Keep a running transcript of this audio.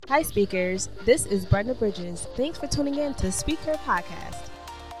Hi, speakers. This is Brenda Bridges. Thanks for tuning in to Speher Podcast.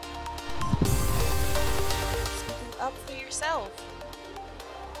 Speaking up for yourself.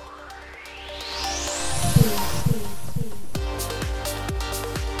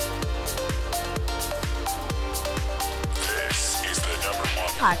 This is the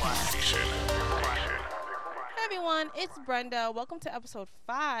 #1 Podcast. station. Hey everyone, it's Brenda. Welcome to episode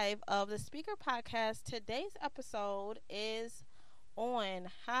 5 of the Speher Podcast. Today's episode is on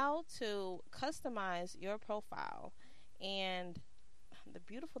how to customize your profile. And the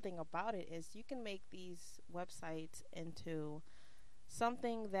beautiful thing about it is you can make these websites into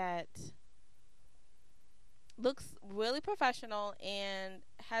something that looks really professional and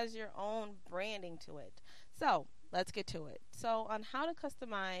has your own branding to it. So let's get to it. So on how to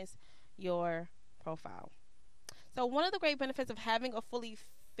customize your profile. So one of the great benefits of having a fully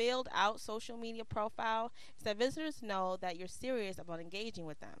filled out social media profile is that visitors know that you're serious about engaging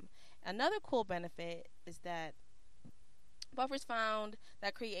with them. Another cool benefit is that Buffers found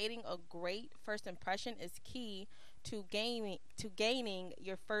that creating a great first impression is key to gaining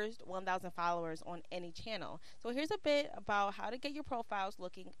your first 1,000 followers on any channel. So here's a bit about how to get your profiles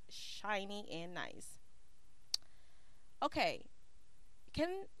looking shiny and nice. Okay,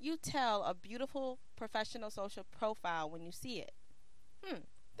 can you tell a beautiful professional social profile when you see it?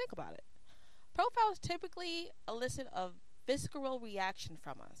 Think about it. Profiles typically elicit a visceral reaction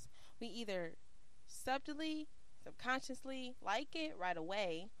from us. We either subconsciously like it right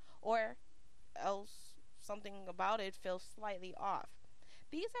away, or else something about it feels slightly off.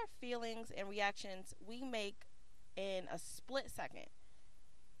 These are feelings and reactions we make in a split second.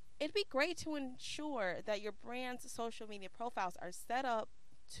 It'd be great to ensure that your brand's social media profiles are set up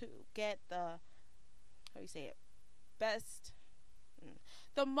to get the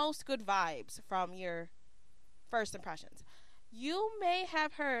most good vibes from your first impressions. You may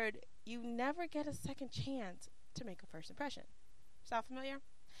have heard you never get a second chance to make a first impression. Sound familiar?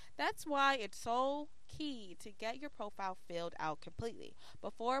 That's why it's so key to get your profile filled out completely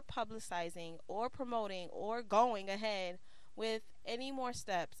before publicizing or promoting or going ahead with any more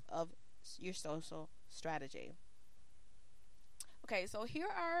steps of your social strategy. Okay, so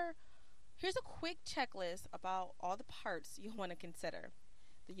here's a quick checklist about all the parts you want to consider.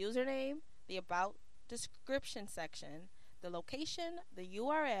 The username, the about description section, the location, the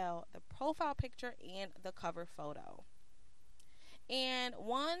URL, the profile picture, and the cover photo. And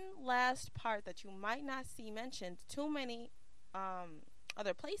one last part that you might not see mentioned too many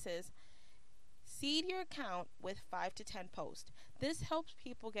other places: seed your account with 5 to 10 posts. This helps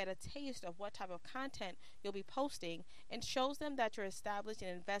people get a taste of what type of content you'll be posting and shows them that you're established and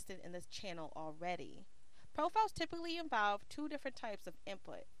invested in this channel already. Profiles typically involve 2 different types of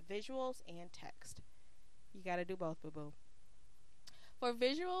input: visuals and text. You got to do both, boo-boo. For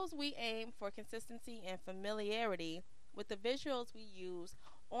visuals, we aim for consistency and familiarity with the visuals we use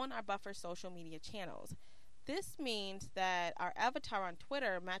on our Buffer social media channels. This means that our avatar on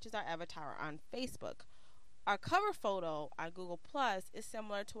Twitter matches our avatar on Facebook. Our cover photo on Google Plus is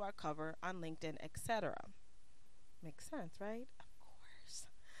similar to our cover on LinkedIn, etc. Makes sense, right? Of course.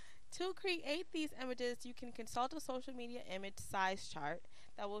 To create these images, you can consult a social media image size chart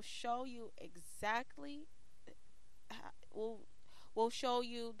that will show you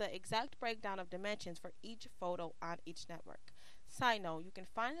the exact breakdown of dimensions for each photo on each network. Side note, you can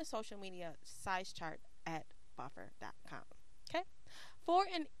find the social media size chart at buffer.com. Okay? For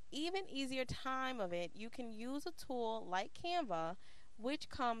an even easier time of it, you can use a tool like Canva, which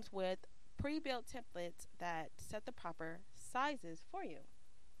comes with pre-built templates that set the proper sizes for you.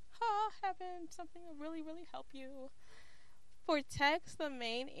 Heaven, something will really, really help you. For text, the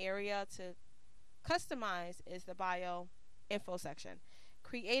main area to customize is the bio info section.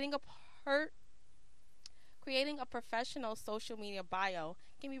 Creating a professional social media bio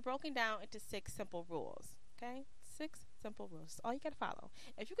can be broken down into 6 simple rules. Okay? 6 simple rules. All you got to follow.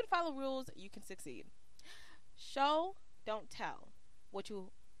 If you can follow rules, you can succeed. Show, don't tell.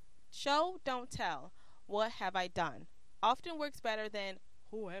 What have I done? Often works better than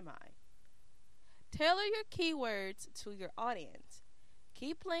who am I? Tailor your keywords to your audience.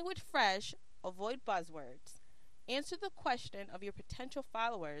 Keep language fresh. Avoid buzzwords. Answer the question of your potential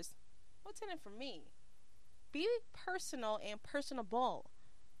followers: what's in it for me? Be personal and personable,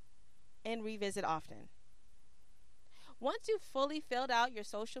 and revisit often. Once you've fully filled out your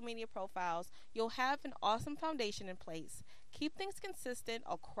social media profiles, you'll have an awesome foundation in place. Keep things consistent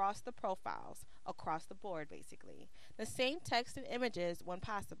across the profiles, across the board basically. The same text and images when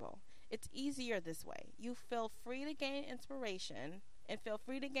possible. It's easier this way. You feel free to gain inspiration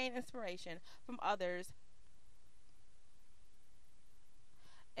from others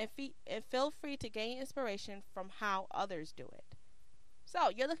and feel free to gain inspiration from how others do it. So,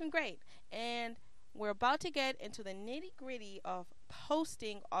 you're looking great. And we're about to get into the nitty gritty of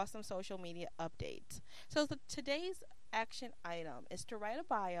posting awesome social media updates. So, today's action item is to write a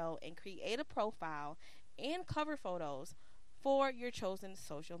bio and create a profile and cover photos for your chosen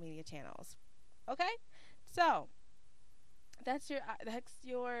social media channels. Okay? So, that's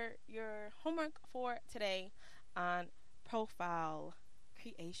your homework for today on profile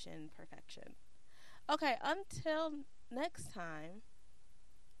creation perfection. Okay, until next time.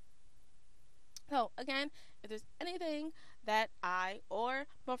 So, again, if there's anything that I or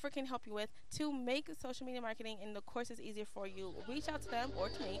Milford can help you with to make social media marketing and the courses easier for you, reach out to them or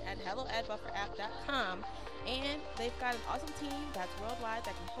to me at hello@bufferapp.com. And they've got an awesome team that's worldwide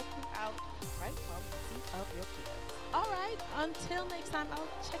that can help you out right from the seat of your pants. All right, until next time, I'll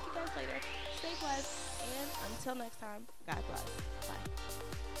check you guys later. Stay blessed, and until next time, God bless.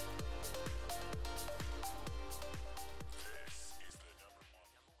 Bye.